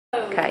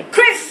Okay.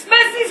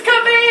 Christmas is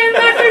coming,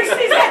 the goose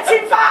is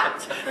getting fat.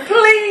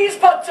 Please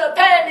put a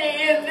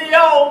penny in the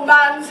old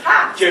man's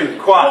hat. June,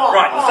 quiet. What?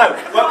 Right, so,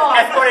 well,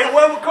 everybody,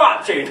 well,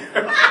 quiet, June.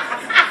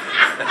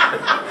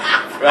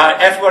 Right,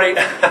 everybody,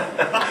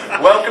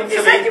 welcome to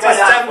the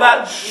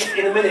December.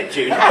 In a minute,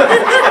 June.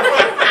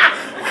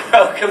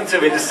 Welcome to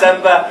the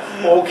December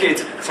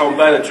Orchid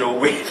Tombola draw.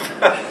 We've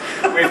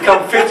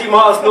come 50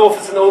 miles north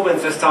of St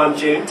Albans this time,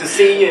 June, to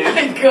see you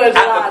at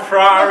the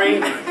Priory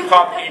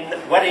pub in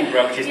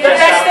Wellingborough, which is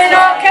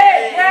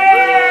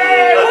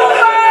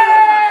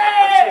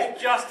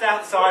just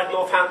outside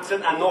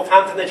Northampton, and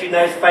Northampton, as you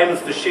know, is famous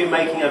for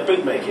shoemaking and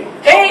bootmaking.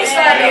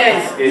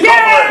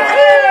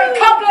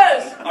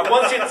 Cobblers! I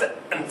wanted to,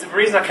 and the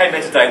reason I came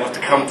here today was to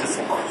come to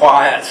some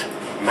quiet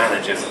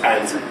managers,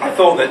 and I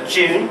thought that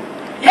June,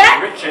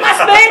 Richard,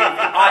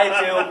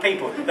 ideal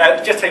people.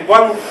 Now, just say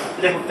one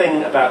little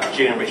thing about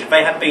June and Richard.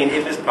 They have been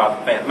in this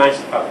pub, they have managed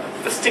this pub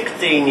for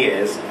 16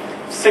 years,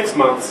 6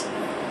 months,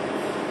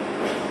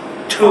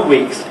 2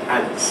 weeks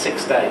and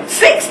 6 days.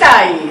 6 days?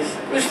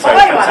 It was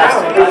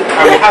fantastic.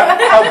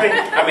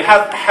 And we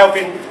have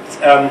helping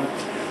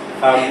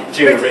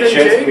June and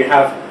Richard. We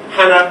have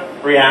Hannah,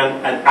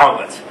 Brianne and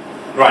Albert.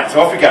 Right,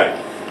 so off we go.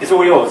 It's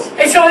all yours.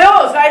 It's all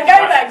yours. There you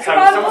go then. Come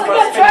on, look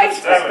at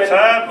Tracy.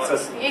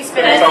 You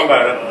spin it.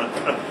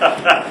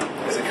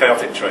 It's a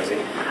chaotic Tracy.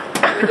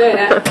 We're doing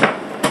it.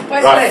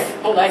 Where's right.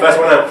 First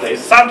one out,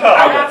 please. Santa.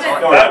 Albert.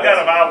 Go get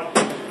him out.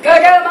 Go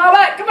get him,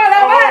 Albert. Come on,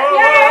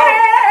 Albert.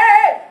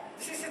 Yay!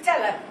 This is the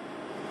teller.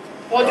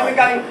 What are we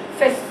going?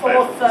 Fifth,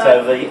 fourth, third?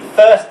 So the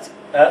first,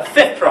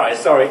 fifth prize,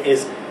 sorry,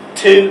 is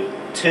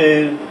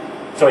 2702.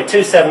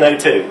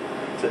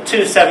 So 2702.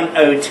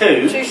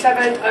 2702.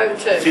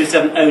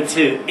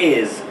 2702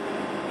 is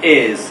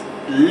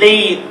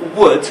Lee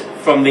Wood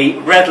from the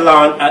Red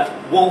Lion at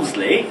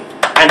Wolseley,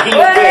 and he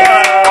wins.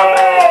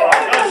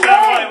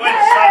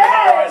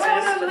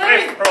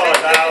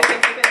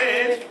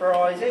 Fifth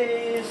prize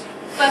is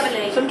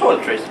some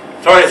toiletries.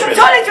 Toiletries.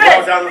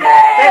 Well done,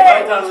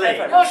 well done, Lee.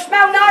 You'll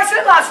smell nice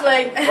at last,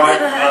 Lee. Right,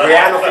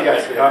 Rianne, off you go,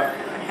 sweetheart.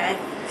 Okay.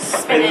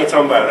 Spin the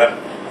tombola.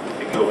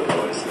 Ignore the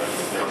noise.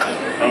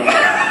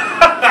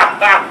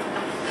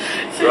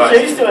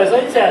 She's used to us,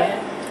 ain't she?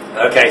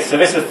 Okay, so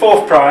this is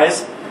fourth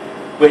prize,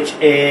 which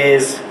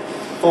is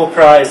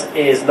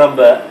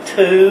number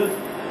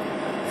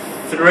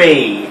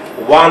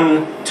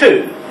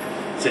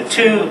 2312. So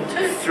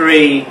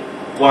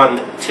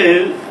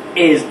 2312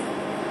 is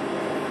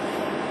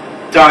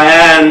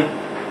Diane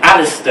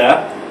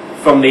Alistair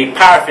from the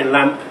Paraffin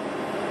Lamp,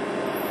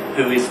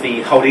 who is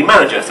the holding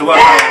manager. So well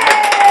done.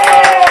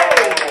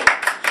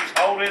 She's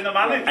holding the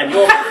manager. And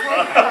your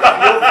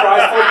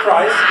prize, full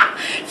prize,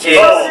 She's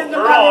holding the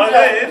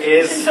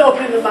manager. She's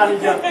holding the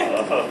manager.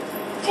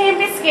 Tea and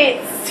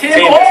biscuits. Tea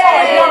and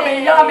biscuits.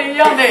 Yummy, yummy,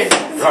 yummy.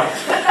 Right.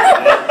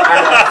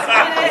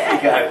 Off you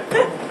go.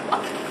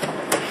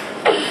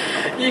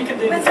 You can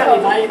do the telly,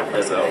 mate.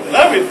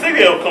 No, we think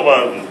he'll come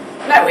home.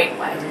 No, we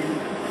won't.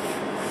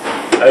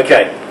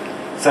 Okay,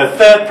 so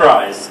third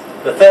prize.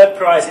 The third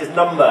prize is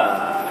number,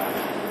 I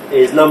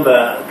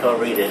can't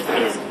read it,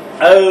 is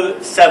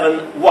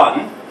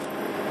 071,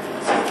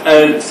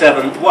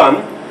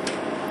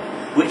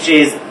 which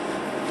is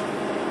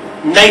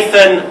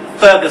Nathan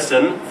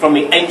Ferguson from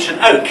the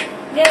Ancient Oak.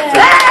 Yeah. So,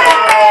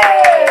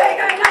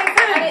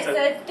 And it's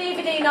a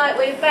DVD night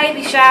with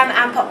Baby Sham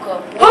and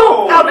popcorn.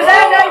 Oh, I'll be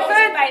there,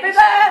 Nathan. Be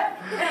there.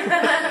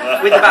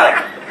 with the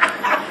bag.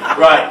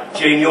 Right,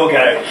 June, your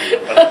go.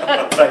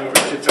 Thank you,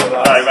 Richard, to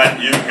last. I meant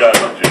you go,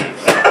 June.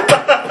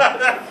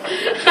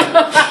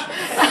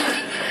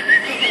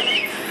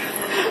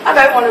 I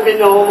don't want to be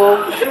normal.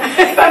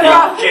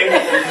 June,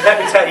 let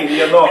me tell you,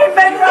 you're not. If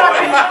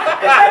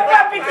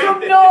I become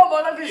normal,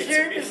 I'll just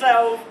shoot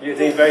myself. You're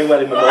doing very well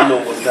in the more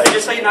normal stage.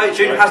 Just so you know,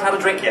 June hasn't had a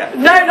drink yet.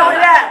 No, not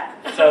yet.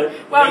 So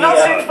well, not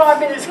since 5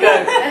 minutes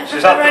ago.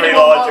 She's had 3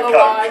 lines of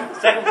coke.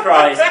 Second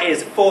prize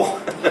is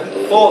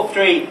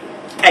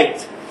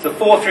 438. So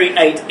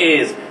 438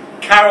 is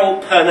Carol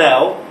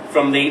Purnell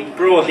from the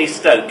Broadley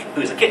Stoke,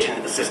 who's a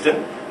kitchen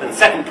assistant. And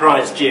second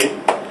prize, June. Hey,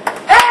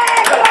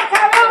 come on,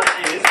 Carol!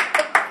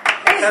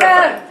 It's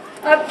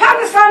a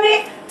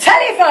Panasonic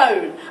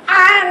telephone.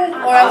 And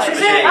what else is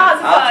it?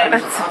 Answer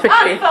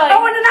phone. I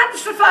want an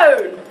answer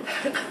phone.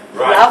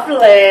 Right.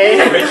 Lovely.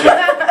 Richard.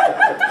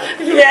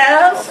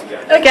 Yes.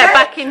 Okay. Get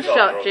back in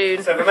shot,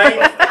 June. So the main,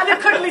 And a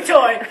cuddly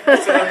toy.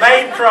 so the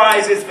main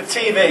prize is for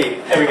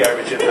TV. Here we go,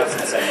 Richard. That's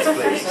the sense,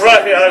 please.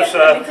 Right,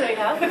 sir.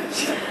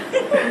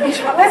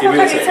 Give me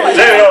a second.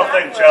 Do your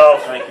thing,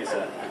 Charles. Thank you,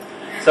 sir.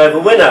 So the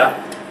winner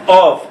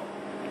of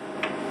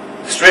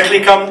Strictly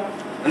Come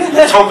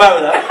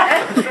Tombola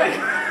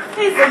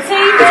It's a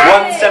TV. is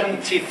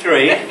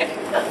 173.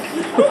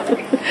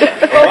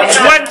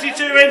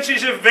 22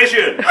 inches of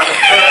vision.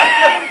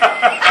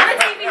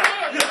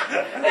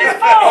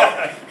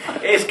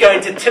 It's going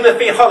to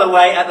Timothy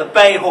Holloway at the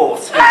Bay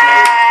Horse. Put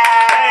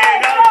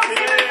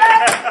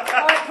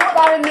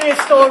that in the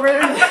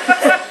storeroom.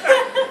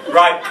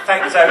 Right,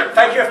 thank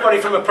you everybody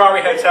from the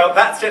Priory Hotel.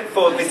 That's it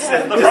for this.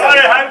 The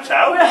Priory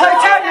Hotel?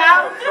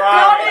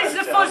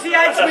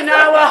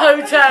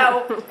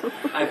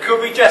 help. And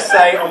could we just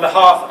say, on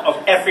behalf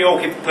of every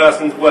Orchid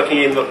person working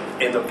in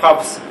the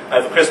pubs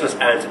over Christmas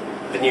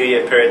and the New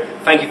Year period,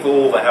 thank you for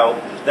all the help.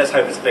 Let's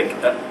hope it's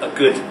a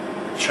good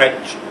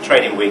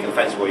trading week, and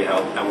thanks for all your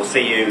help. And we'll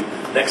see you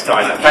next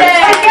time.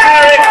 Thanks.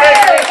 Yeah.